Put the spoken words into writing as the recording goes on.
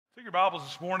Take your Bibles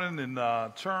this morning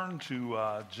and turn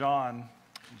to John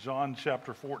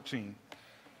chapter 14.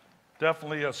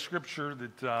 Definitely a scripture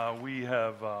that we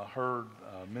have heard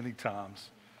many times.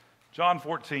 John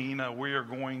 14, we are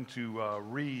going to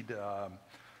read the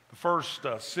first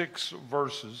 6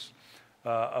 verses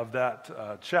of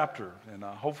that chapter. And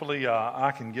hopefully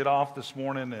I can get off this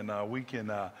morning and we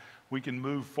can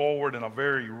move forward in a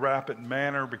very rapid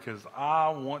manner because I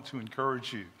want to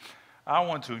encourage you. I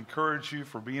want to encourage you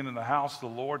for being in the house of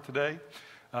the Lord today.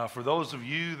 For those of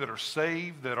you that are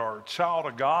saved, that are a child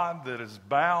of God, that is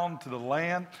bound to the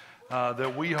land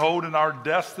that we hold in our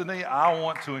destiny, I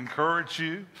want to encourage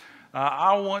you.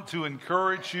 I want to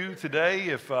encourage you today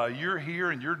if you're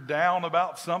here and you're down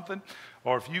about something,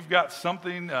 or if you've got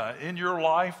something in your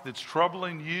life that's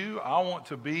troubling you, I want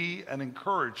to be an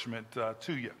encouragement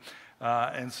to you.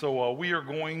 And so we are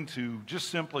going to just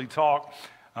simply talk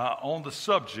on the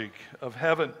subject of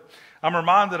heaven. I'm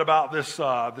reminded about this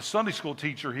the Sunday school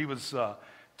teacher. He was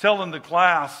telling the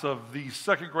class of these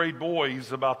second grade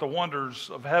boys about the wonders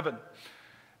of heaven.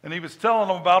 And he was telling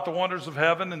them about the wonders of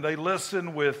heaven, and they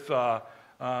listened with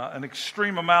an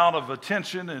extreme amount of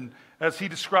attention. And as he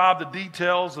described the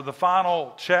details of the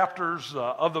final chapters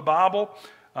of the Bible,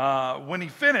 when he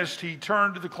finished, he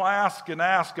turned to the class and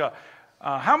asked,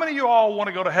 how many of you all want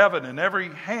to go to heaven? And every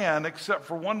hand except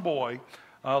for one boy,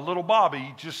 little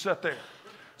Bobby, just sat there.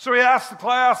 So he asked the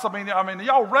class, I mean,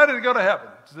 y'all ready to go to heaven?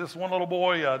 This one little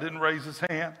boy didn't raise his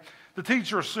hand. The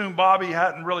teacher assumed Bobby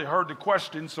hadn't really heard the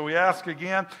question, so he asked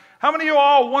again, how many of you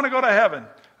all want to go to heaven?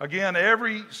 Again,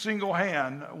 every single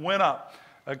hand went up,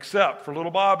 except for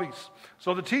little Bobby's.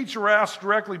 So the teacher asked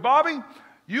directly, Bobby,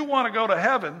 you want to go to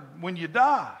heaven when you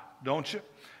die, don't you?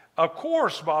 Of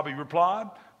course, Bobby replied,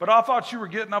 but I thought you were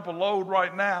getting up a load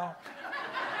right now.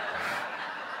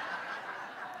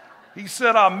 He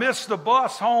said, I missed the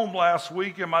bus home last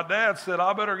week, and my dad said,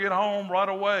 I better get home right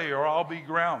away or I'll be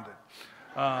grounded.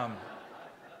 That's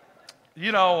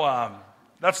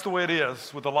the way it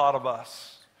is with a lot of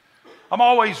us. I'm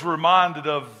always reminded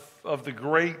of the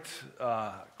great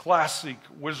classic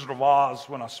Wizard of Oz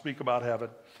when I speak about heaven,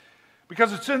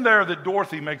 because it's in there that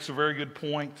Dorothy makes a very good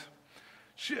point.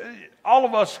 All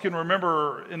of us can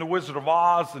remember in the Wizard of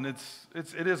Oz, and it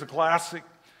is a classic.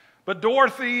 But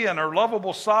Dorothy and her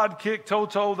lovable sidekick,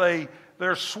 Toto,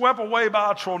 they're swept away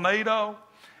by a tornado.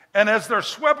 And as they're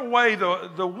swept away,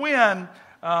 the wind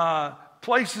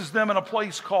places them in a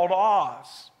place called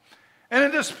Oz. And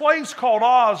in this place called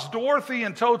Oz, Dorothy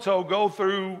and Toto go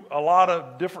through a lot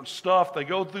of different stuff. They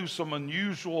go through some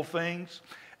unusual things.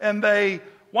 And they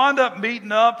wind up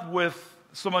meeting up with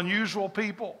some unusual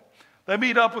people. They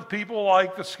meet up with people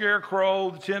like the Scarecrow,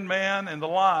 the Tin Man, and the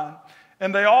Lion.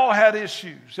 And they all had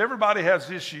issues. Everybody has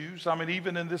issues. I mean,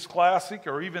 even in this classic,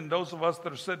 or even those of us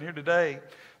that are sitting here today,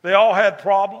 they all had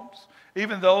problems.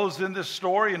 Even those in this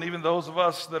story, and even those of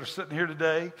us that are sitting here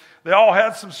today, they all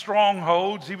had some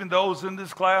strongholds, even those in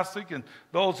this classic, and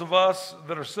those of us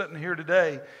that are sitting here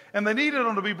today. And they needed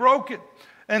them to be broken.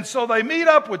 And so they meet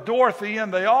up with Dorothy,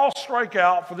 and they all strike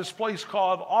out for this place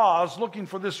called Oz, looking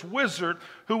for this wizard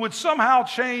who would somehow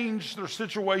change their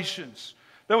situations,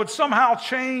 that would somehow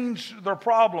change their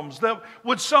problems, that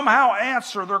would somehow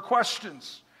answer their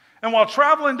questions. And while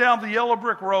traveling down the yellow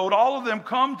brick road, all of them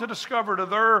come to discover to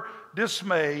their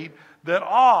dismay that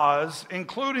Oz,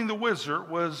 including the wizard,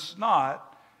 was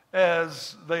not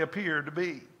as they appeared to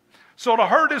be. So to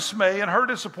her dismay and her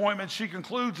disappointment, she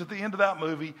concludes at the end of that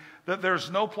movie that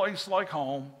there's no place like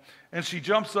home. And she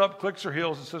jumps up, clicks her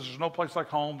heels, and says, there's no place like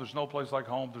home, there's no place like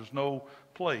home, there's no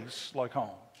place like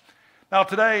home. Now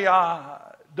today,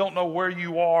 I don't know where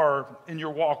you are in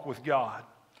your walk with God.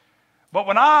 But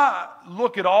when I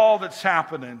look at all that's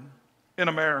happening in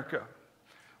America,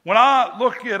 when I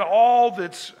look at all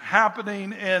that's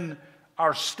happening in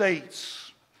our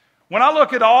states, when I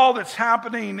look at all that's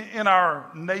happening in our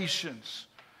nations,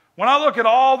 when I look at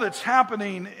all that's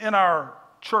happening in our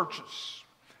churches,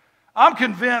 I'm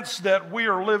convinced that we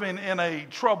are living in a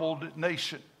troubled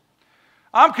nation.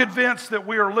 I'm convinced that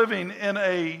we are living in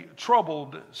a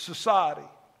troubled society.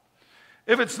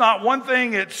 If it's not one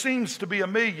thing, it seems to be a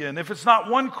million. If it's not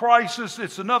one crisis,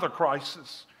 it's another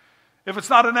crisis. If it's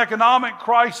not an economic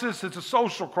crisis, it's a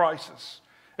social crisis.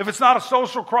 If it's not a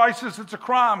social crisis, it's a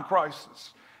crime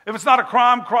crisis. If it's not a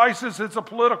crime crisis, it's a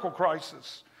political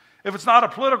crisis. If it's not a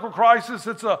political crisis,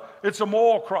 it's a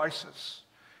moral crisis.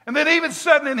 And then even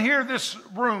sitting in here, this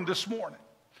room this morning,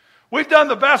 we've done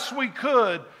the best we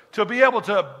could to be able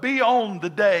to be on the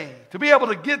day, to be able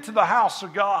to get to the house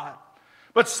of God.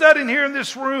 But sitting here in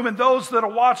this room and those that are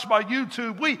watched by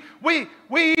YouTube, we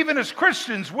even as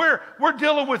Christians, we're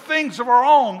dealing with things of our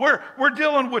own. We're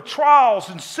dealing with trials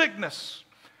and sickness.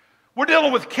 We're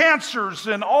dealing with cancers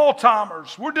and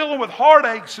Alzheimer's. We're dealing with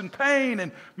heartaches and pain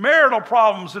and marital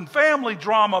problems and family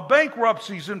drama,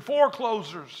 bankruptcies and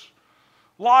foreclosures,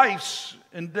 lives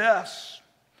and deaths.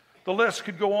 The list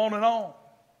could go on and on.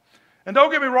 And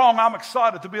don't get me wrong, I'm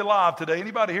excited to be alive today.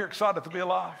 Anybody here excited to be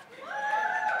alive?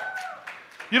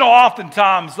 You know,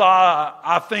 oftentimes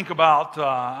I think about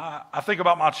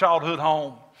my childhood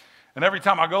home. And every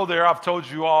time I go there, I've told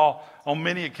you all on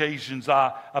many occasions,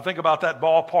 I think about that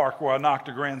ballpark where I knocked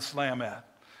a grand slam at.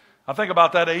 I think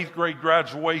about that 8th grade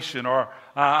graduation, or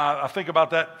I think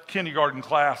about that kindergarten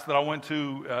class that I went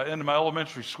to into my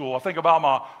elementary school. I think about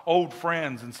my old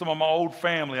friends and some of my old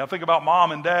family. I think about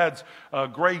mom and dad's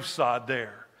graveside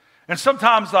there. And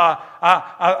sometimes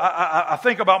I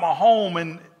think about my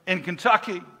home in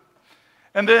Kentucky.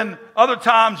 And then other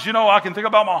times, you know, I can think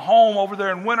about my home over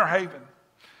there in Winter Haven.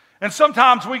 And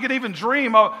sometimes we can even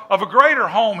dream of a greater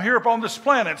home here upon this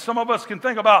planet. Some of us can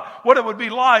think about what it would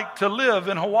be like to live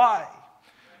in Hawaii.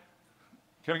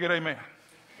 Can I get amen?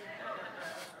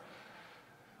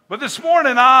 But this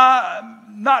morning,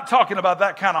 I'm not talking about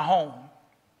that kind of home.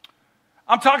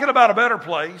 I'm talking about a better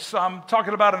place. I'm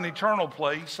talking about an eternal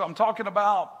place. I'm talking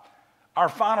about our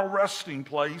final resting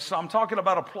place. I'm talking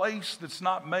about a place that's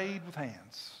not made with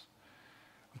hands.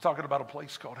 I'm talking about a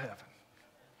place called heaven.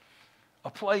 A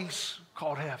place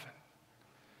called heaven.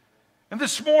 And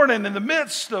this morning, in the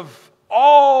midst of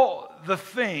all the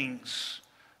things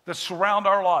that surround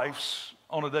our lives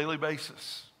on a daily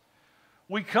basis,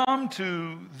 we come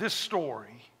to this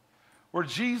story where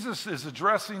Jesus is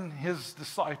addressing his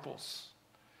disciples,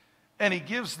 and he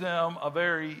gives them a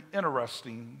very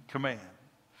interesting command.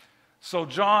 So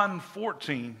John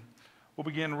 14, we'll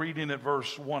begin reading at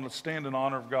verse 1. Let's stand in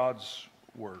honor of God's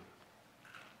word.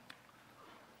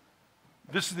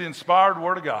 This is the inspired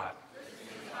word of God.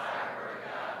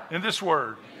 In this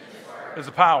word is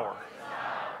the power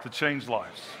to change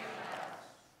lives.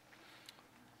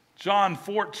 John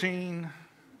 14,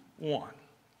 1.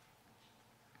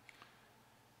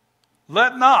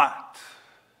 Let not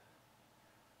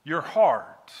your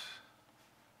heart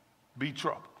be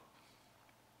troubled.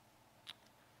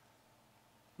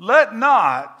 Let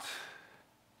not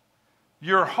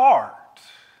your heart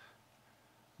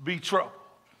be troubled.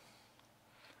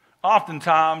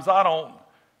 Oftentimes, I don't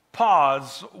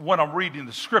pause when I'm reading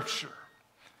the scripture.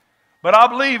 But I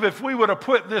believe if we would have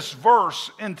put this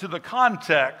verse into the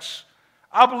context,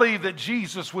 I believe that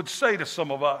Jesus would say to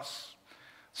some of us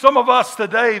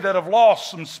today that have lost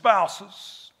some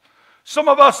spouses, some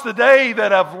of us today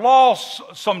that have lost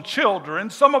some children,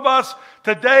 some of us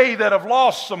today that have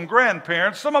lost some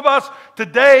grandparents, some of us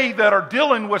today that are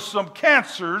dealing with some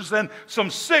cancers and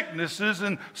some sicknesses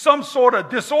and some sort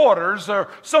of disorders, or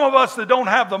some of us that don't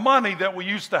have the money that we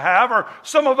used to have, or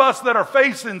some of us that are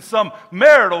facing some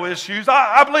marital issues.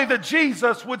 I believe that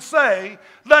Jesus would say,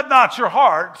 let not your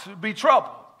heart be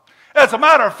troubled. As a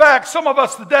matter of fact, some of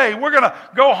us today, we're going to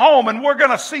go home and we're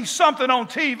going to see something on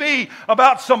TV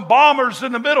about some bombers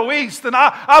in the Middle East. And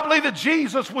I believe that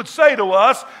Jesus would say to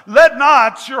us, let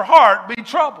not your heart be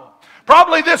troubled.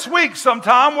 Probably this week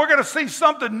sometime, we're going to see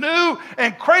something new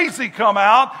and crazy come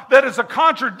out that is a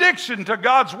contradiction to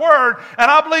God's word. And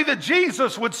I believe that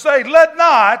Jesus would say, let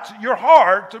not your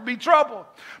heart be troubled.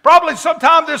 Probably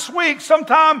sometime this week,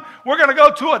 sometime we're going to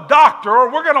go to a doctor,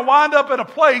 or we're going to wind up in a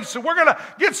place and we're going to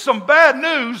get some bad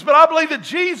news. But I believe that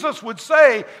Jesus would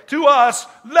say to us,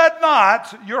 let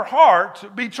not your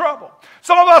heart be troubled.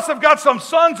 Some of us have got some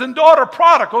sons and daughter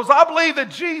prodigals. I believe that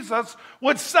Jesus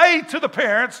would say to the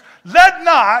parents, let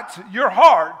not your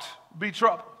heart be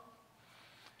troubled.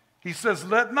 He says,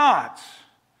 let not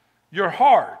your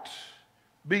heart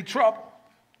be troubled.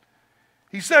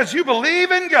 He says, you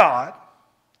believe in God,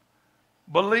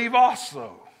 believe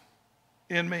also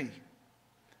in me.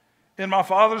 In my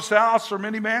Father's house are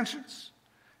many mansions.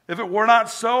 If it were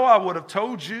not so, I would have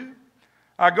told you.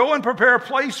 I go and prepare a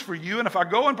place for you, and if I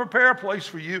go and prepare a place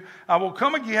for you, I will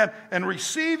come again and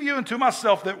receive you into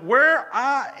myself, that where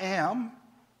I am,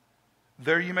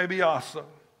 there you may be also.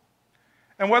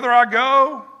 And whether I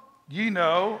go, ye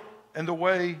know, and the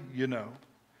way you know.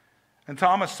 And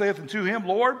Thomas saith unto him,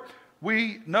 Lord,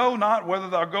 we know not whither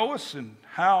thou goest, and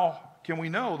how can we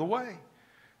know the way?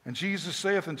 And Jesus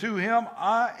saith unto him,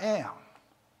 I am.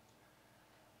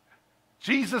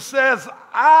 Jesus says,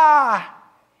 I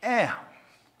am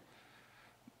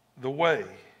the way,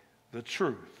 the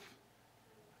truth.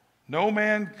 No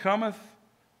man cometh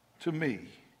to me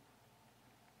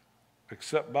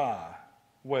except by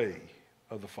way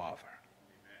of the Father.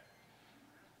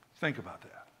 Think about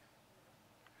that.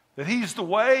 That he's the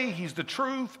way, he's the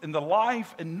truth, and the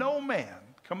life, and no man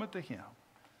cometh to him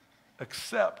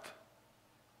except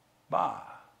by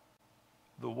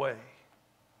the way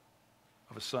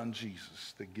of a son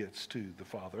Jesus that gets to the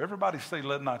Father. Everybody say,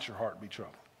 let not your heart be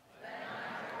troubled.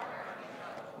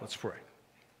 Let's pray.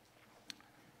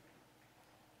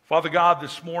 Father God,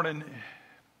 this morning,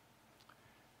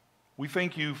 we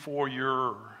thank you for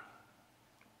your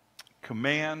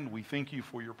command. We thank you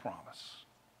for your promise.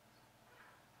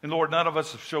 And Lord, none of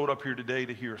us have showed up here today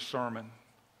to hear a sermon.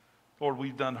 Lord,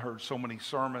 we've heard so many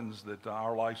sermons that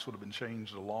our lives would have been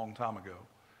changed a long time ago.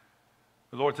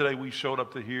 But Lord, today we showed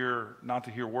up to hear, not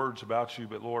to hear words about you,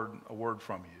 but Lord, a word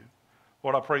from you.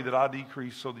 Lord, I pray that I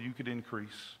decrease so that you could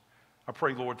increase. I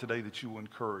pray, Lord, today that you will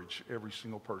encourage every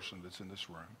single person that's in this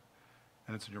room.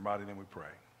 And it's in your mighty name we pray.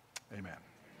 Amen.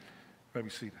 You may be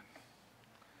seated.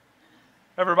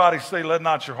 Everybody say, let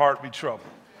not your heart be troubled.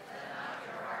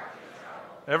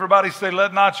 Everybody say,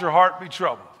 let not your heart be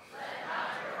troubled.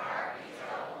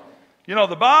 You know,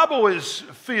 the Bible is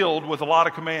filled with a lot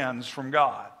of commands from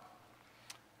God.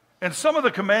 And some of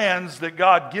the commands that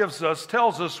God gives us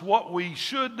tells us what we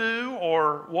should do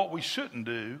or what we shouldn't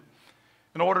do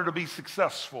in order to be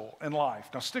successful in life.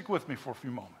 Now stick with me for a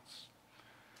few moments.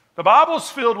 The Bible is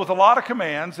filled with a lot of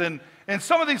commands, and in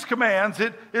some of these commands,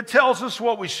 it tells us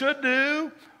what we should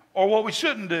do or what we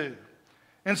shouldn't do.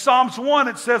 In Psalms 1,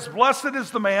 it says, blessed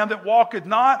is the man that walketh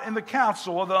not in the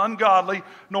counsel of the ungodly,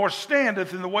 nor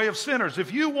standeth in the way of sinners.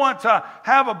 If you want to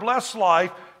have a blessed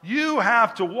life, you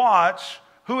have to watch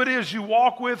who it is you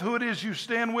walk with, who it is you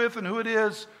stand with, and who it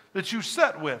is that you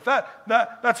sit with.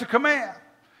 That's a command.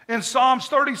 In Psalms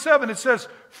 37, it says,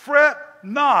 fret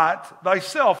not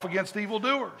thyself against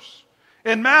evildoers.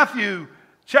 In Matthew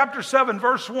chapter 7,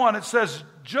 verse 1, it says,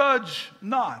 judge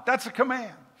not. That's a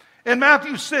command. In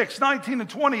Matthew 6, 19 and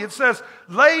 20, it says,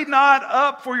 lay not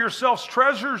up for yourselves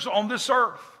treasures on this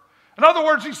earth. In other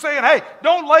words, he's saying, hey,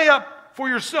 don't lay up for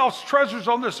yourselves treasures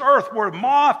on this earth where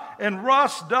moth and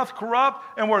rust doth corrupt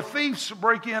and where thieves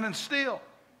break in and steal.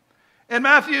 In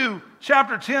Matthew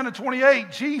chapter 10 and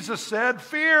 28, Jesus said,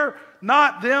 fear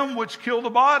not them which kill the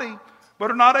body,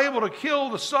 but are not able to kill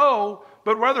the soul,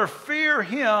 but rather fear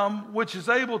him which is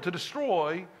able to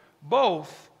destroy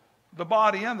both the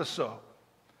body and the soul.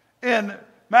 In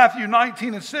Matthew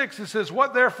 19 and 6, it says,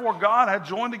 what therefore God had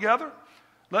joined together,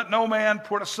 let no man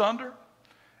put asunder.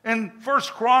 In 1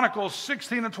 Chronicles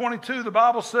 16 and 22, the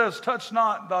Bible says, touch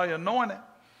not thy anointing.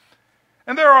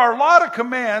 And there are a lot of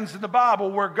commands in the Bible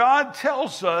where God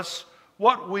tells us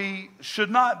what we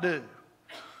should not do.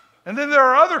 And then there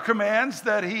are other commands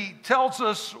that he tells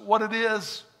us what it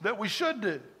is that we should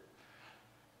do.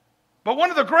 But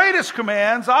one of the greatest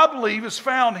commands, I believe, is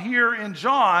found here in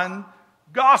John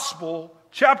Gospel,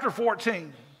 chapter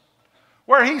 14,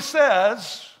 where he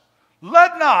says,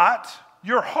 let not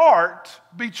your heart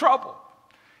be troubled.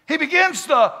 He begins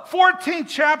the 14th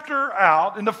chapter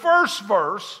out in the first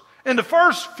verse. In the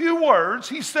first few words,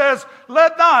 he says,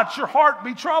 let not your heart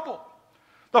be troubled.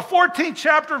 The 14th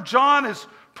chapter of John is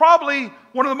probably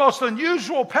one of the most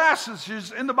unusual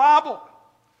passages in the Bible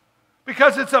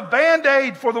because it's a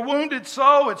Band-Aid for the wounded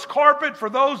soul. It's carpet for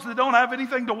those that don't have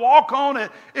anything to walk on.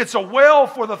 It's a well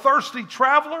for the thirsty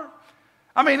traveler.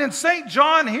 I mean, in St.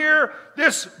 John here,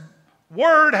 this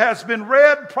word has been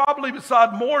read probably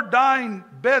beside more dying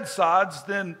bedsides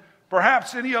than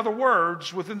perhaps any other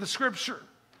words within the Scripture.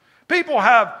 People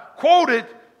have quoted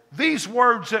these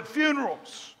words at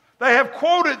funerals. They have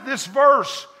quoted this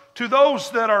verse to those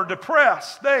that are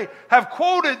depressed. They have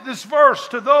quoted this verse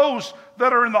to those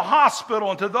that are in the hospital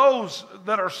and to those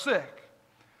that are sick.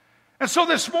 And so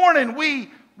this morning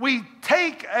we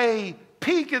take a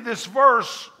peek at this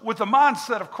verse with the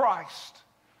mindset of Christ.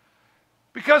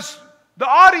 Because the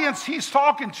audience he's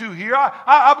talking to here,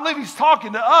 I believe he's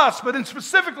talking to us, but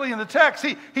specifically in the text,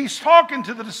 he's talking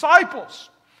to the disciples.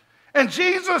 And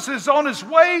Jesus is on his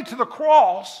way to the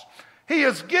cross. He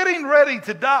is getting ready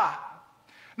to die.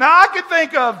 Now, I can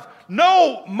think of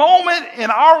no moment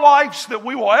in our lives that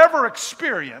we will ever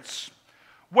experience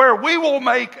where we will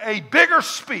make a bigger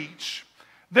speech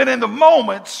than in the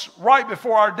moments right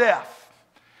before our death.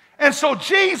 And so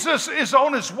Jesus is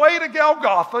on his way to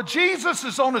Golgotha. Jesus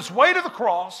is on his way to the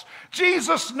cross.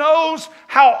 Jesus knows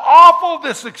how awful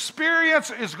this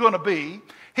experience is going to be.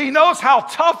 He knows how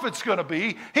tough it's going to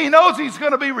be. He knows he's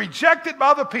going to be rejected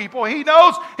by the people. He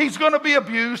knows he's going to be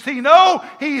abused. He knows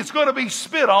he's going to be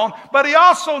spit on. But he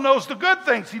also knows the good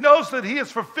things. He knows that he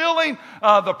is fulfilling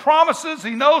the promises.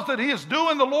 He knows that he is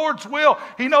doing the Lord's will.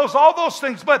 He knows all those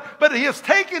things. But he has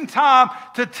taken time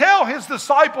to tell his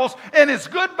disciples in his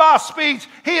goodbye speech,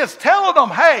 he is telling them,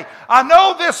 hey, I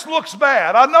know this looks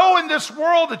bad. I know in this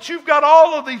world that you've got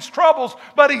all of these troubles.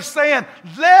 But he's saying,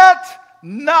 let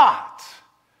not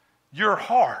your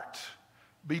heart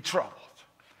be troubled.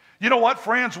 You know what,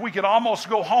 friends? We could almost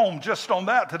go home just on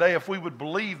that today if we would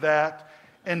believe that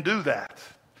and do that.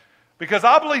 Because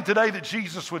I believe today that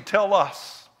Jesus would tell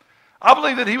us, I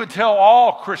believe that he would tell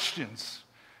all Christians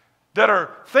that are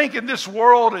thinking this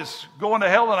world is going to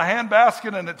hell in a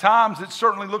handbasket, and at times it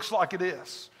certainly looks like it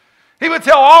is. He would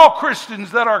tell all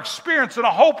Christians that are experiencing a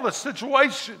hopeless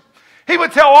situation. He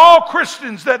would tell all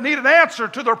Christians that need an answer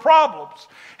to their problems.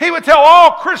 He would tell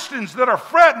all Christians that are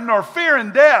fretting or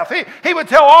fearing death. He would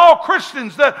tell all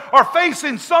Christians that are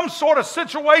facing some sort of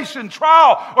situation,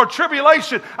 trial, or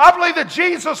tribulation. I believe that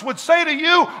Jesus would say to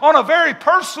you on a very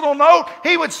personal note,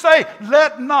 he would say,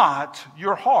 let not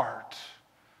your heart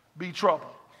be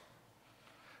troubled.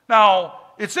 Now,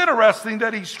 it's interesting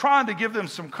that he's trying to give them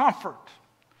some comfort.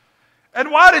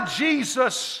 And why did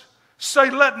Jesus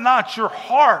say, let not your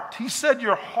heart? He said,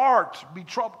 your heart be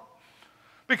troubled.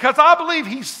 Because I believe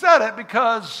he said it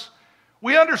because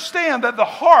we understand that the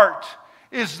heart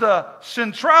is the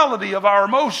centrality of our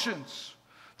emotions.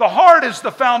 The heart is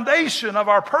the foundation of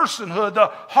our personhood. The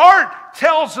heart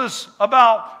tells us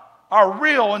about our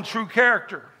real and true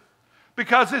character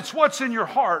because it's what's in your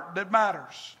heart that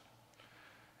matters.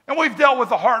 And we've dealt with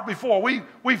the heart before.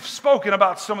 We've spoken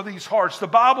about some of these hearts. The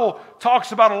Bible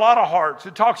talks about a lot of hearts.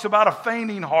 It talks about a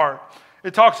fainting heart.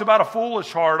 It talks about a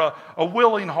foolish heart, a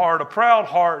willing heart, a proud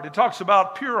heart. It talks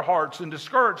about pure hearts and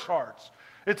discouraged hearts.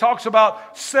 It talks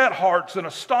about set hearts and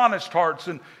astonished hearts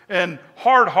and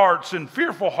hard hearts and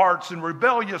fearful hearts and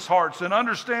rebellious hearts and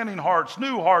understanding hearts,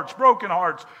 new hearts, broken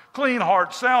hearts, clean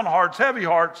hearts, sound hearts, heavy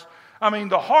hearts. I mean,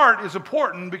 the heart is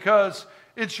important because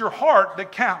it's your heart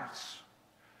that counts.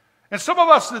 And some of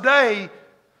us today,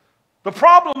 the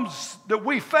problems that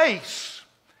we face,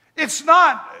 it's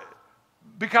not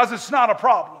because it's not a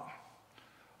problem.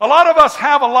 A lot of us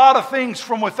have a lot of things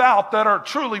from without that are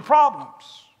truly problems.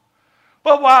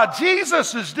 But while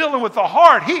Jesus is dealing with the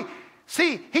heart,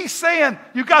 he's saying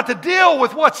you got to deal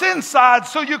with what's inside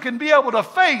so you can be able to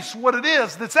face what it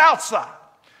is that's outside.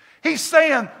 He's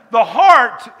saying the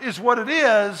heart is what it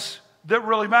is that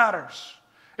really matters.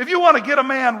 If you want to get a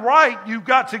man right, you've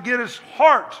got to get his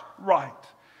heart right.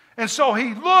 And so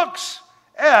he looks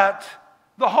at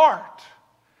the heart.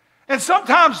 And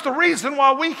sometimes the reason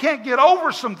why we can't get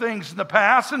over some things in the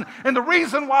past and the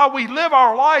reason why we live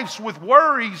our lives with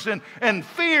worries and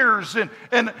fears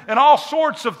and all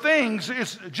sorts of things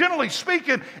is, generally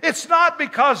speaking, it's not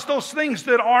because those things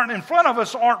that aren't in front of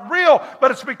us aren't real, but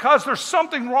it's because there's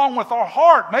something wrong with our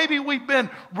heart. Maybe we've been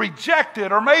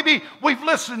rejected, or maybe we've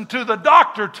listened to the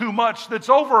doctor too much that's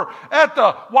over at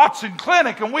the Watson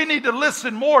Clinic, and we need to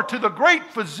listen more to the great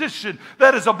physician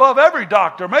that is above every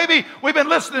doctor. Maybe we've been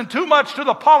listening too much to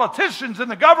the politicians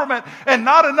and the government and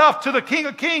not enough to the King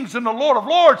of Kings and the Lord of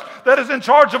Lords that is in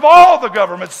charge of all the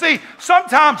government. See,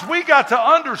 sometimes we got to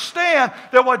understand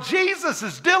that what Jesus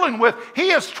is dealing with,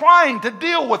 he is trying to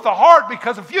deal with the heart,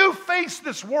 because if you face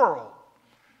this world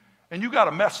and you got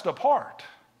a messed up heart,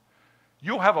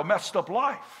 you'll have a messed up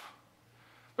life.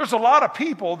 There's a lot of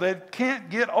people that can't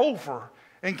get over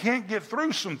and can't get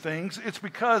through some things. It's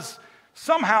because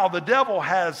somehow the devil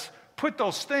has put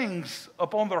those things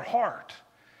upon their heart,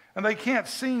 and they can't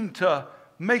seem to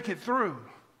make it through.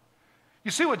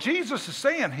 You see what Jesus is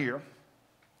saying here,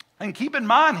 and keep in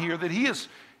mind here that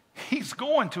he's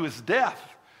going to his death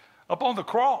upon the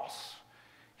cross.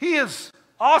 He is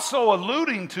also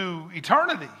alluding to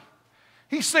eternity.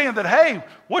 He's saying that, hey,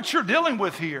 what you're dealing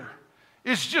with here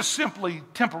is just simply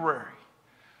temporary.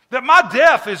 That my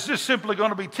death is just simply going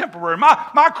to be temporary.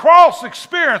 My cross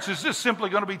experience is just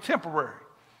simply going to be temporary.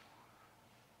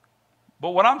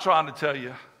 But what I'm trying to tell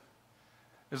you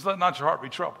is let not your heart be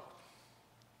troubled.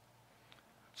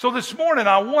 So this morning,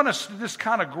 I want us to just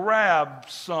kind of grab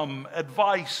some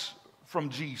advice from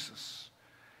Jesus.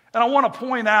 And I want to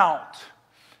point out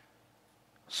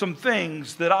some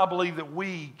things that I believe that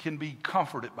we can be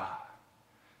comforted by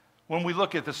when we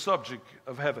look at the subject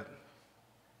of heaven.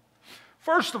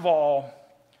 First of all,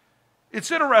 it's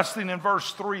interesting in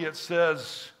verse 3, it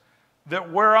says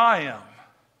that where I am,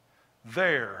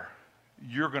 there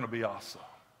you're going to be also.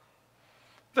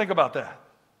 Think about that.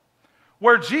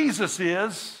 Where Jesus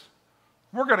is,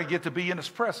 We're going to get to be in his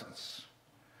presence.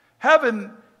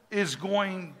 Heaven is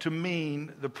going to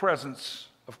mean the presence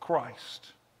of Christ.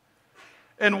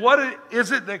 And what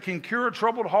is it that can cure a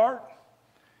troubled heart?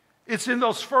 It's in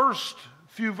those first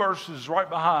few verses right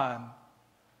behind.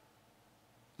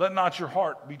 Let not your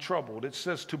heart be troubled. It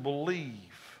says to believe.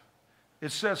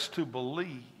 It says to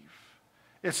believe.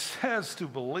 It says to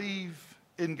believe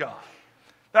in God.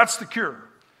 That's the cure.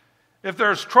 If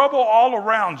there's trouble all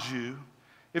around you,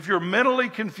 if you're mentally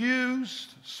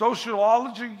confused,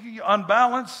 sociologically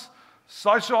unbalanced,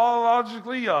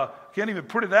 psychologically, can't even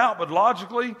put it out, but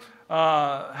logically,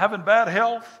 having bad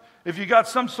health, if you got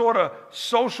some sort of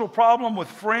social problem with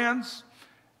friends,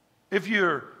 if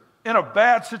you're in a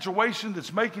bad situation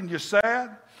that's making you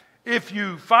sad, if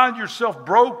you find yourself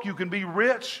broke, you can be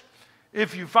rich.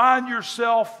 If you find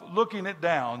yourself looking it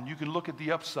down, you can look at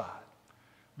the upside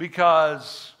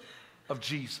because of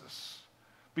Jesus,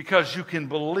 because you can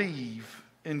believe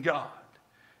in God.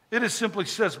 It is simply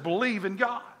says believe in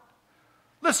God.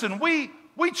 Listen, we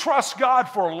trust God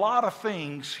for a lot of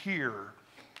things here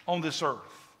on this earth.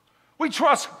 We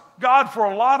trust God for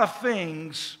a lot of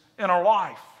things in our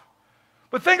life.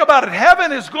 But think about it,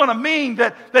 heaven is going to mean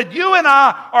that you and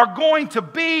I are going to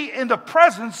be in the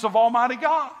presence of Almighty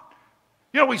God.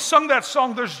 You know, we sung that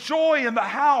song, there's joy in the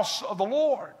house of the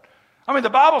Lord. I mean, the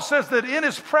Bible says that in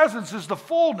his presence is the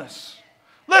fullness.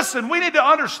 Listen, we need to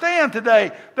understand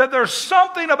today that there's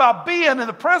something about being in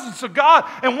the presence of God.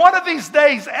 And one of these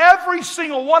days, every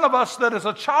single one of us that is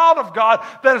a child of God,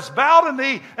 that has bowed a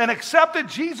knee and accepted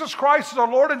Jesus Christ as our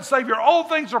Lord and Savior, old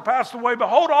things are passed away.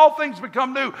 Behold, all things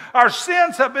become new. Our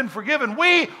sins have been forgiven.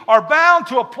 We are bound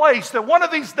to a place that one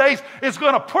of these days is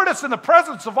going to put us in the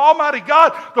presence of Almighty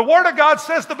God. The Word of God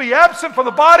says to be absent from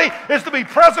the body is to be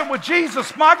present with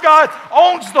Jesus. My God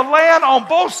owns the land on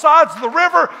both sides of the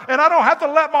river, and I don't have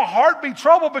to let my heart be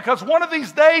troubled because one of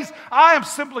these days I am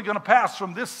simply going to pass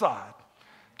from this side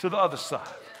to the other side.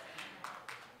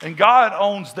 And God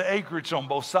owns the acreage on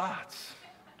both sides.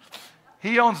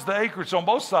 He owns the acreage on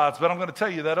both sides, but I'm going to tell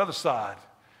you that other side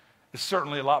is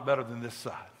certainly a lot better than this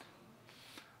side.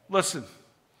 Listen,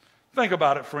 think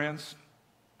about it, friends.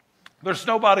 There's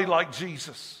nobody like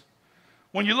Jesus.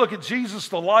 When you look at Jesus,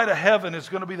 the light of heaven is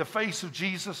going to be the face of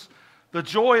Jesus. The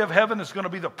joy of heaven is going to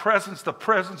be the presence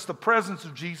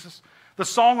of Jesus. The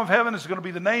song of heaven is going to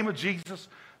be the name of Jesus.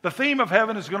 The theme of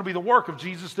heaven is going to be the work of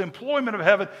Jesus. The employment of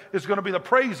heaven is going to be the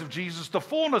praise of Jesus. The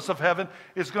fullness of heaven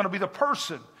is going to be the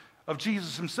person of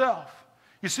Jesus himself.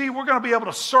 You see, we're going to be able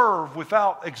to serve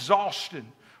without exhaustion.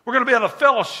 We're going to be able to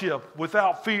fellowship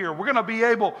without fear. We're going to be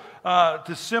able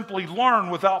to simply learn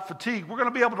without fatigue. We're going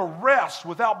to be able to rest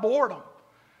without boredom.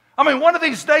 I mean, one of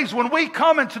these days when we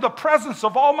come into the presence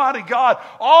of Almighty God,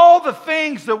 all the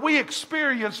things that we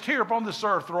experienced here upon this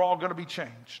earth are all going to be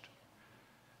changed.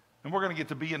 And we're going to get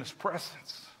to be in his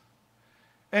presence.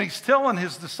 And he's telling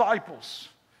his disciples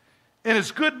in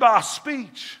his goodbye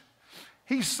speech,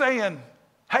 he's saying,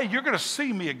 hey, you're going to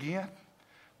see me again.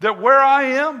 That where I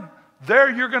am,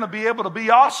 there you're going to be able to be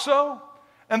also.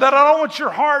 And that I don't want your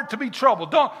heart to be troubled.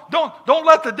 Don't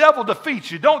let the devil defeat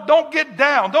you. Don't get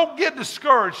down. Don't get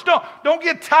discouraged. Don't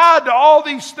get tied to all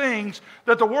these things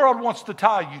that the world wants to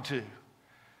tie you to.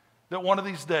 That one of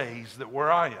these days, that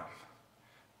where I am,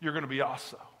 you're going to be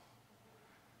also.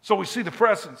 So we see the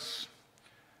presence.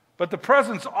 But the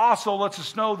presence also lets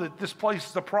us know that this place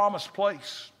is a promised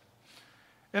place.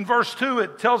 In verse 2,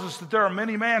 it tells us that there are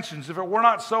many mansions. If it were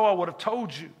not so, I would have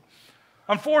told you.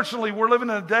 Unfortunately, we're living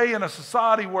in a day in a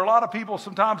society where a lot of people,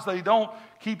 sometimes they don't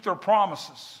keep their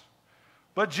promises.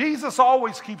 But Jesus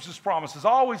always keeps his promises. I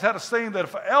always had a saying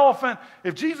that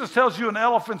if Jesus tells you an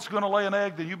elephant's going to lay an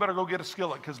egg, then you better go get a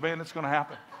skillet because, man, it's going to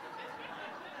happen.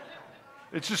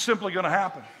 It's just simply going to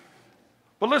happen.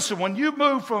 But listen, when you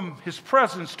move from his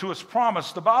presence to his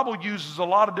promise, the Bible uses a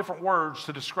lot of different words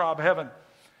to describe heaven.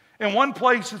 In one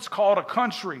place, it's called a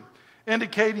country,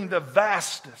 indicating the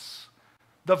vastness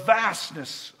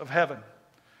of heaven.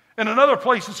 In another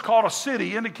place, it's called a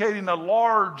city, indicating a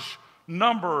large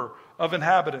number of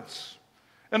inhabitants.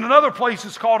 In another place,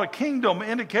 it's called a kingdom,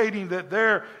 indicating that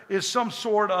there is some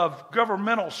sort of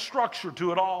governmental structure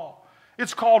to it all.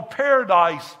 It's called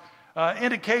paradise,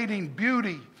 indicating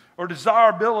beauty or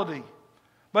desirability.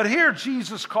 But here,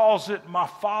 Jesus calls it my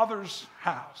Father's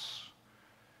house.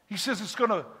 He says it's going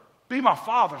to be my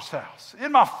Father's house.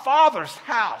 In my Father's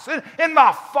house. In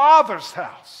my Father's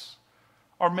house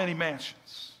are many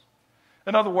mansions.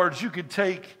 In other words, you could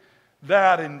take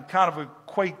that and kind of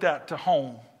equate that to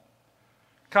home.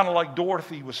 Kind of like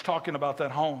Dorothy was talking about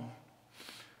that home.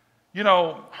 You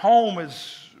know, home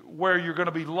is where you're going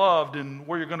to be loved and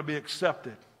where you're going to be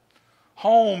accepted.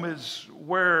 Home is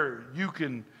where you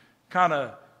can kind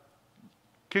of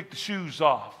kick the shoes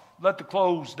off, let the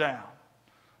clothes down.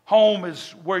 Home is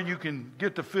where you can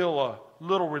get to feel a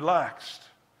little relaxed.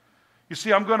 You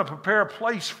see, I'm going to prepare a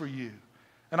place for you,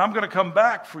 and I'm going to come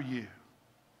back for you.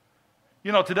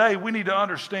 You know, today we need to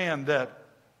understand that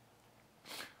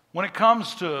when it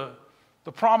comes to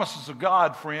the promises of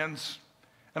God, friends,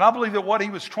 and I believe that what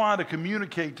he was trying to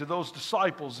communicate to those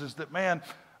disciples is that, man,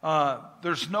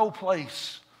 there's no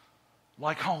place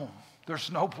like home. There's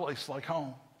no place like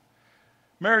home.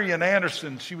 Marian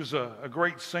Anderson, she was a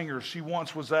great singer. She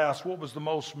once was asked, what was the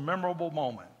most memorable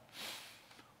moment?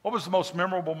 What was the most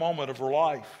memorable moment of her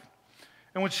life?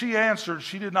 And when she answered,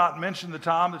 she did not mention the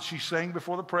time that she sang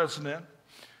before the president.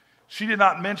 She did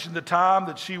not mention the time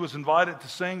that she was invited to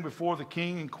sing before the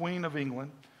King and Queen of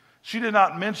England. She did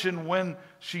not mention when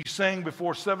she sang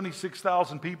before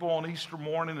 76,000 people on Easter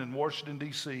morning in Washington,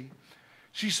 D.C.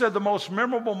 She said, the most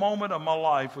memorable moment of my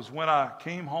life was when I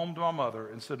came home to my mother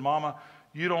and said, Mama,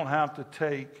 you don't have to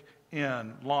take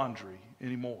in laundry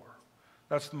anymore.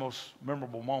 That's the most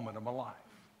memorable moment of my life.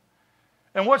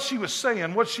 And what she was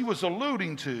saying, what she was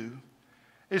alluding to,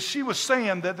 is she was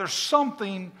saying that there's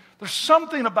something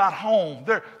about home.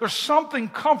 There's something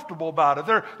comfortable about it.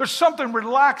 There's something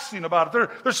relaxing about it.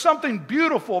 There's something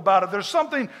beautiful about it. There's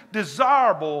something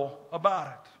desirable about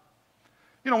it.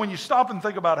 You know, when you stop and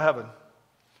think about heaven,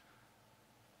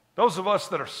 those of us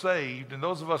that are saved and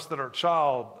those of us that are a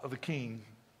child of the King,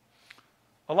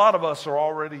 a lot of us are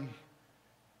already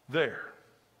there.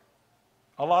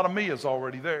 A lot of me is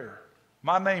already there.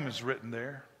 My name is written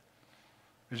there.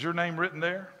 Is your name written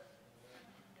there?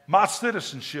 My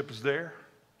citizenship is there.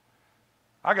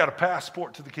 I got a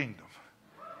passport to the kingdom.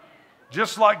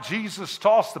 Just like Jesus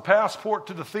tossed the passport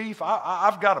to the thief,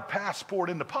 I've got a passport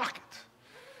in the pocket.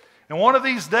 And one of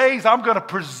these days, I'm going to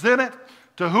present it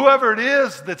to whoever it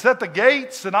is that's at the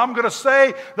gates, and I'm going to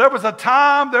say, there was a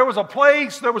time, there was a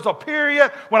place, there was a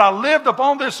period when I lived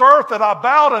upon this earth that I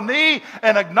bowed a knee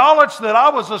and acknowledged that I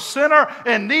was a sinner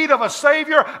in need of a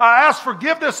Savior. I asked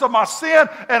forgiveness of my sin,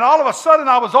 and all of a sudden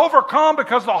I was overcome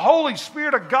because the Holy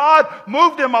Spirit of God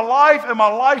moved in my life, and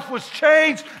my life was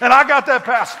changed, and I got that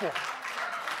passport.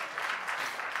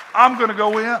 I'm going to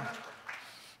go in.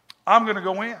 I'm going to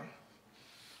go in.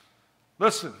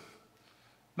 Listen.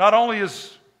 Not only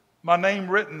is my name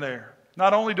written there,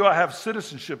 not only do I have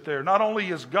citizenship there, not only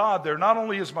is God there, not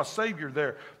only is my Savior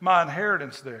there, my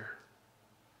inheritance there,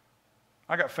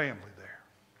 I got family there.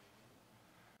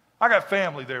 I got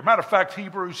family there. Matter of fact,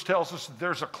 Hebrews tells us that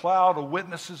there's a cloud of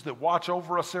witnesses that watch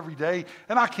over us every day,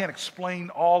 and I can't explain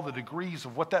all the degrees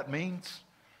of what that means.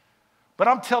 But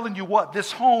I'm telling you what,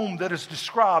 this home that is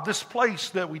described, this place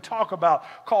that we talk about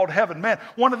called heaven, man,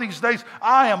 one of these days,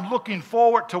 I am looking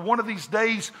forward to one of these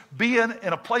days being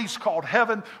in a place called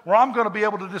heaven where I'm going to be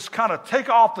able to just kind of take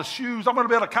off the shoes. I'm going to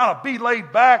be able to kind of be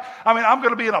laid back. I mean, I'm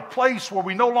going to be in a place where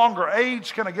we no longer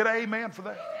age. Can I get an amen for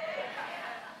that?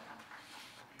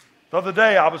 The other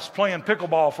day, I was playing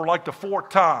pickleball for like the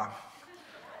 4th time.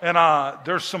 And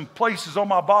there's some places on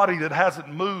my body that hasn't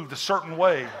moved a certain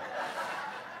way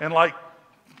in like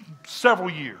several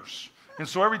years. And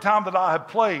so every time that I have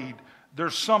played,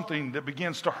 there's something that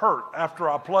begins to hurt after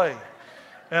I play.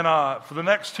 And for the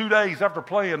next 2 days after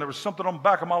playing, there was something on the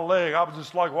back of my leg. I was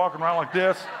just like walking around like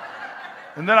this.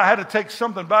 And then I had to take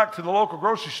something back to the local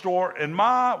grocery store, and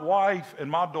my wife and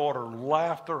my daughter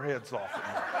laughed their heads off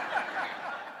at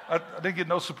me. I didn't get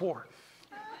no support.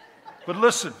 But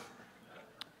listen,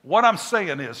 what I'm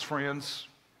saying is, friends,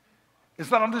 is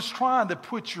that I'm just trying to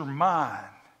put your mind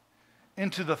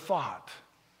into the thought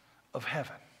of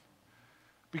heaven.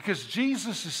 Because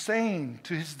Jesus is saying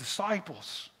to his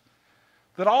disciples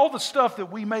that all the stuff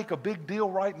that we make a big deal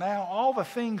right now, all the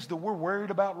things that we're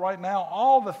worried about right now,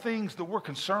 all the things that we're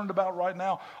concerned about right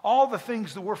now, all the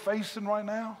things that we're facing right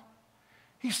now,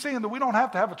 he's saying that we don't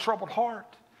have to have a troubled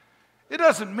heart. It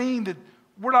doesn't mean that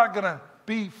we're not going to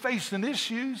be facing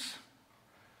issues.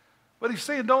 But he's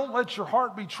saying, don't let your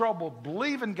heart be troubled.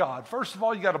 Believe in God. First of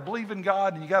all, you got to believe in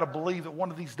God, and you got to believe that one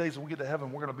of these days when we get to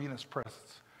heaven, we're going to be in his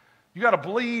presence. You got to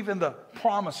believe in the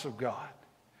promise of God.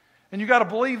 And you got to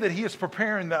believe that he is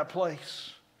preparing that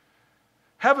place.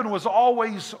 Heaven was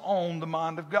always on the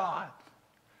mind of God.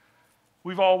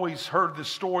 We've always heard this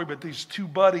story, but these two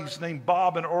buddies named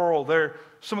Bob and Earl, they're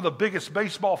some of the biggest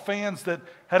baseball fans that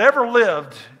had ever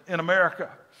lived in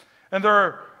America. And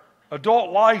they're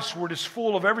Adult lives were just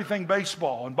full of everything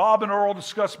baseball. And Bob and Earl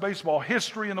discussed baseball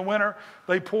history in the winter.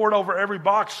 They pored over every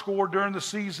box score during the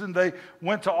season. They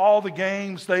went to all the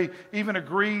games. They even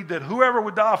agreed that whoever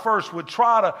would die first would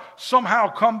try to somehow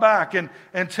come back and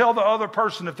tell the other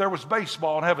person if there was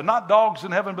baseball in heaven. Not dogs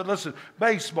in heaven, but listen,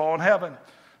 baseball in heaven.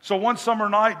 So one summer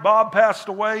night, Bob passed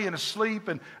away in his sleep.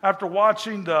 And after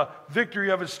watching the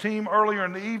victory of his team earlier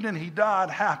in the evening, he died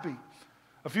happy.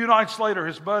 A few nights later,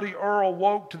 his buddy Earl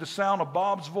woke to the sound of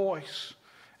Bob's voice.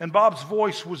 And Bob's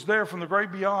voice was there from the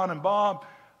great beyond, and Bob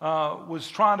was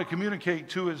trying to communicate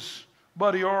to his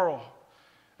buddy Earl.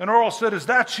 And Earl said, "Is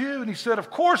that you?" And he said, "Of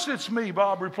course it's me,"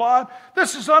 Bob replied.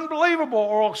 "This is unbelievable,"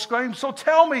 Earl exclaimed. "So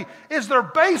tell me, is there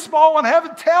baseball in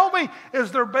heaven? Tell me,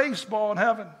 is there baseball in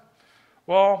heaven?"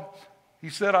 Well, he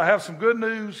said, "I have some good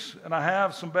news and I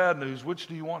have some bad news. Which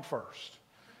do you want first?"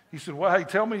 He said, "Well, hey,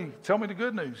 tell me the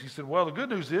good news." He said, "Well, the good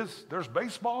news is there's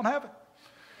baseball in heaven."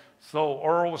 So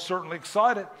Earl was certainly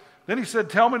excited. Then he said,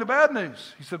 "Tell me the bad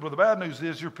news." He said, "Well, the bad news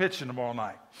is you're pitching tomorrow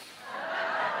night."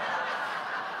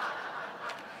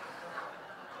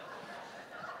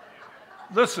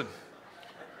 Listen.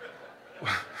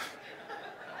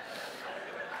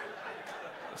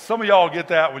 Some of y'all get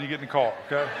that when you get in the car,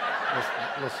 okay?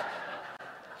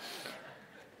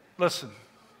 Listen.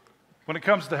 When it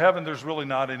comes to heaven, there's really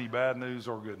not any bad news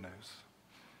or good news.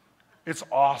 It's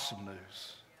awesome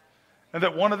news. And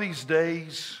that one of these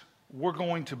days, we're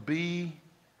going to be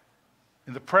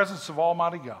in the presence of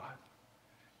Almighty God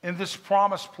in this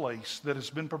promised place that has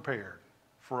been prepared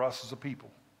for us as a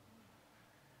people.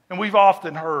 And we've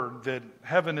often heard that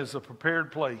heaven is a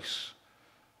prepared place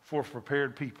for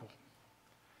prepared people.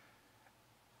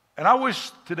 And I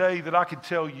wish today that I could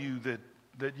tell you that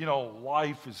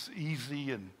life is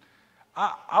easy, and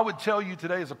I would tell you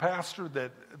today as a pastor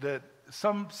that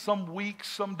some weeks,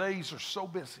 some days are so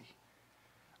busy.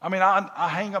 I mean, I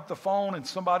hang up the phone and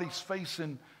somebody's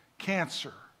facing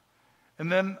cancer.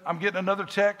 And then I'm getting another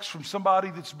text from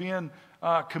somebody that's being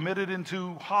committed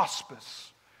into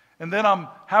hospice. And then I'm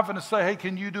having to say, "Hey,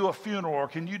 can you do a funeral? Or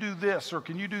can you do this? Or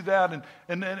can you do that?"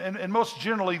 And most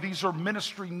generally, these are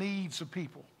ministry needs of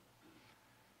people.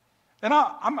 And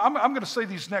I'm going to say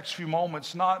these next few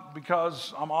moments, not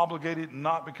because I'm obligated and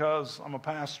not because I'm a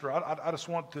pastor. I just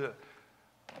want to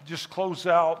just close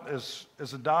out as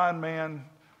a dying man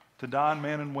to dying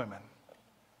men and women.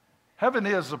 Heaven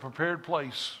is a prepared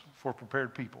place for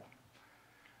prepared people.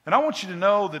 And I want you to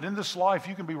know that in this life,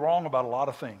 you can be wrong about a lot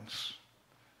of things.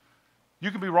 You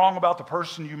can be wrong about the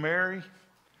person you marry,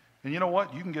 and you know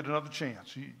what? You can get another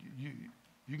chance.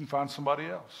 You can find somebody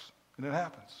else, and it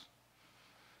happens.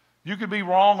 You can be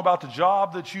wrong about the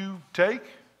job that you take,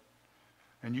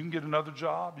 and you can get another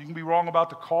job. You can be wrong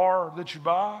about the car that you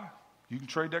buy. You can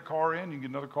trade that car in, you can get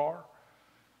another car.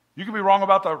 You can be wrong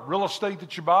about the real estate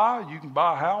that you buy. You can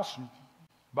buy a house and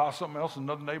buy something else in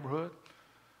another neighborhood.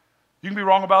 You can be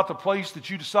wrong about the place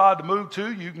that you decide to move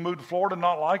to. You can move to Florida and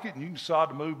not like it, and you can decide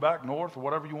to move back north or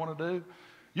whatever you want to do.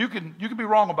 You can be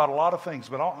wrong about a lot of things,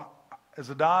 but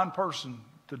as a dying person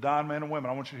to dying men and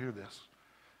women, I want you to hear this.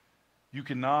 You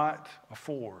cannot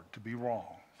afford to be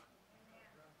wrong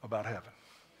about heaven.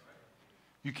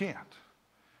 You can't.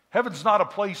 Heaven's not a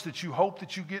place that you hope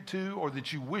that you get to, or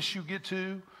that you wish you get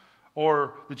to,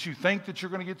 or that you think that you're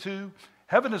going to get to.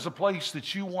 Heaven is a place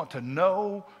that you want to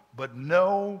know that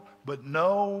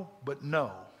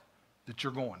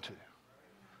you're going to.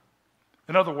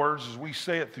 In other words, as we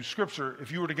say it through Scripture,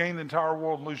 if you were to gain the entire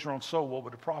world and lose your own soul, what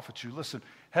would it profit you? Listen,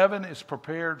 heaven is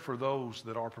prepared for those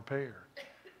that are prepared.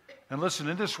 And listen,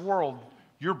 in this world,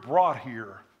 you're brought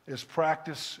here as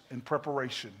practice and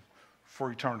preparation for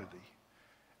eternity.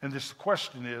 And this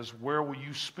question is, where will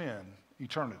you spend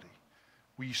eternity?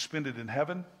 Will you spend it in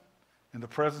heaven, in the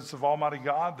presence of Almighty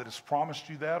God that has promised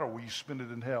you that, or will you spend it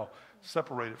in hell,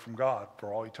 separated from God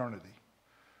for all eternity?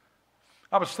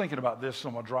 I was thinking about this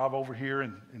on my drive over here,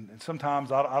 and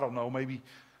sometimes, I don't know, maybe,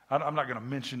 I'm not going to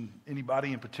mention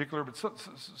anybody in particular, but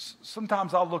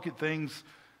sometimes I'll look at things.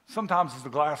 Sometimes it's the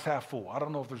glass half full. I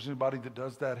don't know if there's anybody that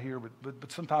does that here,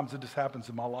 but sometimes it just happens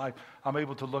in my life. I'm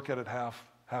able to look at it half full,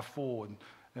 half full,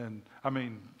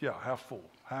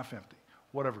 half empty,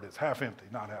 whatever it is, half empty,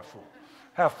 not half full.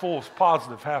 Half full is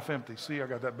positive, half empty. See, I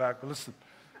got that back. But listen,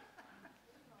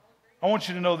 I want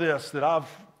you to know this, that I've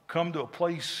come to a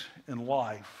place in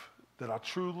life that I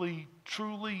truly,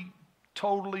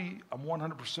 totally, I'm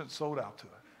 100% sold out to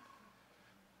it.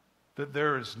 That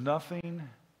there is nothing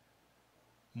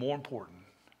more important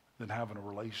than having a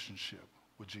relationship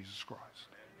with Jesus Christ.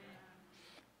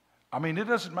 I mean, it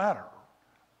doesn't matter.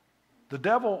 The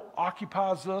devil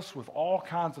occupies us with all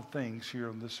kinds of things here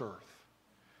on this earth.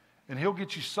 And he'll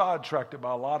get you sidetracked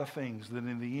by a lot of things that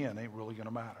in the end ain't really going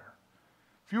to matter.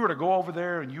 If you were to go over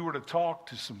there and you were to talk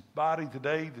to somebody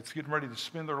today that's getting ready to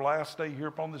spend their last day here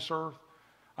upon this earth,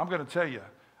 I'm going to tell you,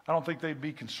 I don't think they'd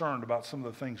be concerned about some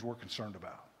of the things we're concerned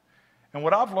about. And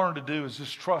what I've learned to do is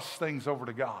just trust things over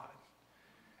to God.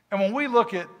 And when we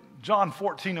look at John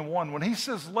 14:1, when he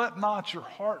says, let not your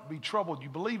heart be troubled. You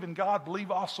believe in God,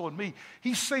 believe also in me.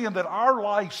 He's saying that our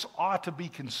lives ought to be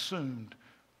consumed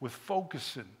with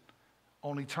focusing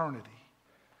on eternity.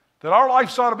 That our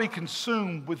lives ought to be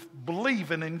consumed with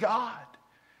believing in God.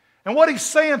 And what he's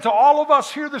saying to all of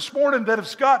us here this morning that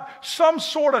has got some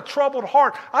sort of troubled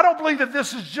heart, I don't believe that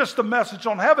this is just a message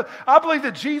on heaven. I believe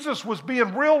that Jesus was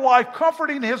being real life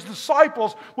comforting his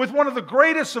disciples with one of the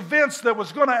greatest events that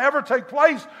was going to ever take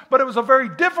place. But it was a very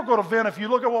difficult event if you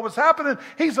look at what was happening.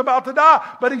 He's about to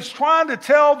die. But he's trying to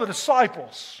tell the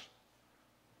disciples,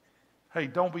 hey,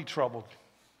 don't be troubled.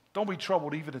 Don't be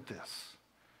troubled even at this.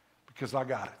 Because I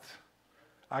got it.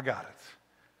 I got it.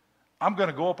 I'm going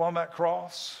to go up on that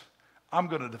cross. I'm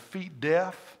going to defeat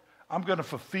death. I'm going to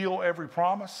fulfill every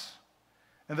promise.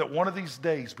 And that one of these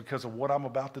days, because of what I'm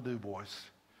about to do, boys,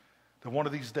 that one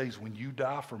of these days when you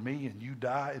die for me and you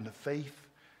die in the faith,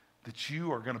 that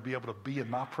you are going to be able to be in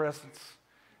my presence.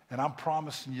 And I'm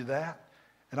promising you that.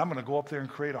 And I'm going to go up there and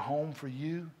create a home for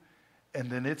you. And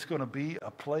then it's going to be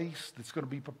a place that's going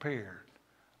to be prepared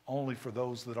only for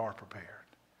those that are prepared.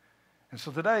 And so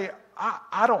today,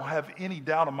 I don't have any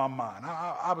doubt in my mind.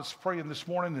 I was praying this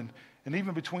morning and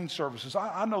even between services,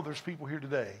 I know there's people here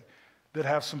today that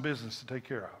have some business to take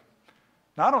care of.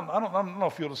 Now, I don't know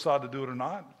if you'll decide to do it or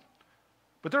not,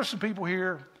 but there's some people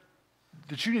here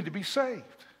that you need to be saved.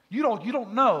 You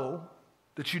don't know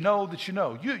that you know that you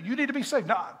know. You need to be saved.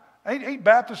 Now, ain't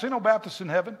Baptists, ain't no Baptists in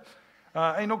heaven.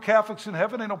 Ain't no Catholics in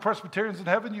heaven, ain't no Presbyterians in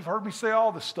heaven. You've heard me say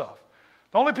all this stuff.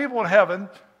 The only people in heaven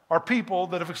are people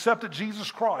that have accepted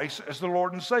Jesus Christ as their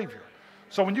Lord and Savior.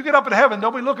 So when you get up in heaven, they'll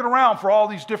be looking around for all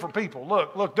these different people.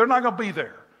 Look, they're not going to be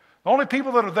there. The only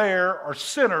people that are there are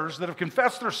sinners that have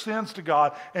confessed their sins to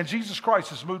God, and Jesus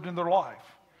Christ has moved in their life.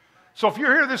 So if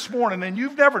you're here this morning and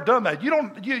you've never done that, you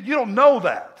don't know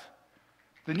that,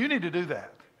 then you need to do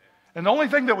that. And the only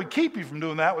thing that would keep you from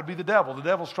doing that would be the devil. The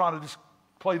devil's trying to just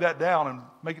play that down and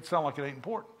make it sound like it ain't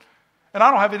important. And I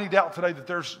don't have any doubt today that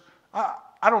there's...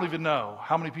 I don't even know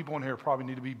how many people in here probably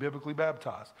need to be biblically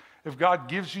baptized. If God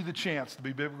gives you the chance to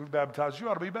be biblically baptized, you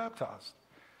ought to be baptized.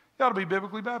 You ought to be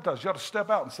biblically baptized. You ought to step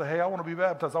out and say, hey, I want to be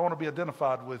baptized. I want to be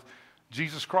identified with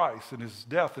Jesus Christ and his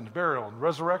death and burial and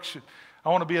resurrection. I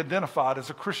want to be identified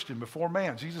as a Christian before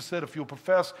man. Jesus said if you'll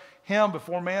profess him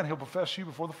before man, he'll profess you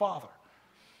before the Father.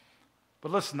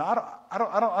 But listen, I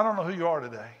don't know who you are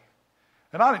today.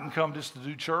 And I didn't come just to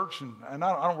do church, and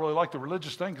I don't really like the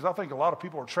religious thing because I think a lot of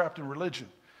people are trapped in religion.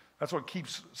 That's what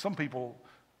keeps some people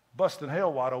busting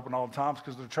hell wide open all the time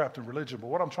because they're trapped in religion. But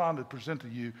what I'm trying to present to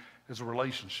you is a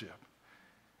relationship.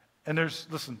 And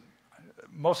listen,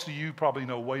 most of you probably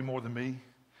know way more than me.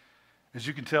 As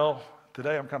you can tell,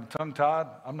 today I'm kind of tongue-tied.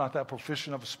 I'm not that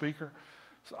proficient of a speaker.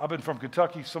 So I've been from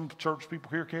Kentucky. Some church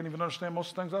people here can't even understand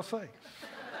most of the things I say.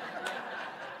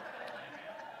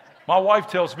 My wife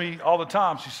tells me all the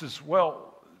time, she says,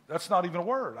 well, that's not even a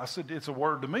word. I said, it's a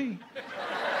word to me.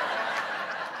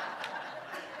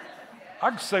 I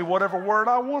can say whatever word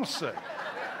I want to say.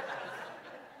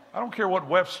 I don't care what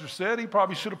Webster said. He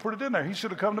probably should have put it in there. He should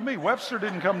have come to me. Webster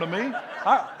didn't come to me.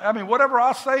 I mean, whatever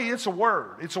I say, it's a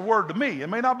word. It's a word to me. It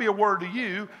may not be a word to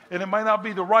you, and it may not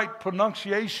be the right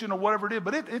pronunciation or whatever it is,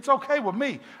 but it's okay with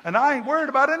me. And I ain't worried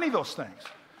about any of those things.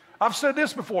 I've said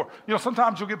this before. You know,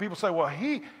 sometimes you'll get people say, well,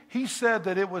 he said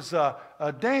that it was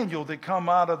Daniel that come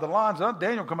out of the lion's den.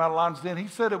 Daniel come out of the lion's den. He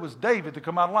said it was David that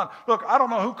come out of the lion's den. Look, I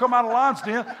don't know who come out of the lion's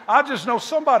den. I just know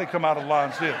somebody come out of the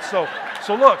lion's den. So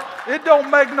look, it don't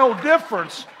make no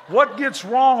difference what gets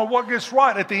wrong or what gets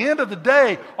right. At the end of the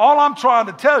day, all I'm trying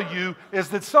to tell you is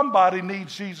that somebody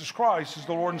needs Jesus Christ as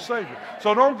the Lord and Savior.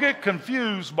 So don't get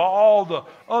confused by all the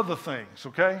other things,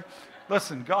 okay?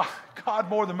 Listen, God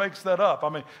more than makes that up. I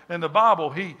mean, in the Bible,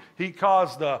 he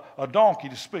caused a donkey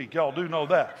to speak. Y'all do know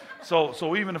that.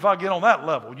 So even if I get on that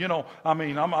level, you know, I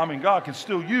mean, God can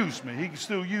still use me. He can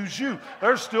still use you.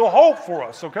 There's still hope for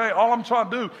us, okay? All I'm trying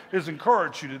to do is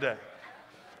encourage you today.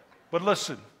 But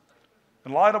listen,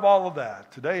 in light of all of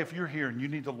that, today if you're here and you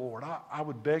need the Lord, I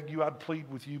would beg you, I'd plead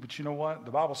with you, but you know what?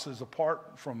 The Bible says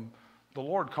apart from the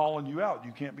Lord calling you out,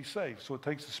 you can't be saved. So it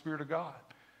takes the Spirit of God.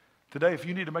 Today, if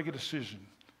you need to make a decision,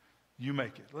 you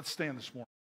make it. Let's stand this morning.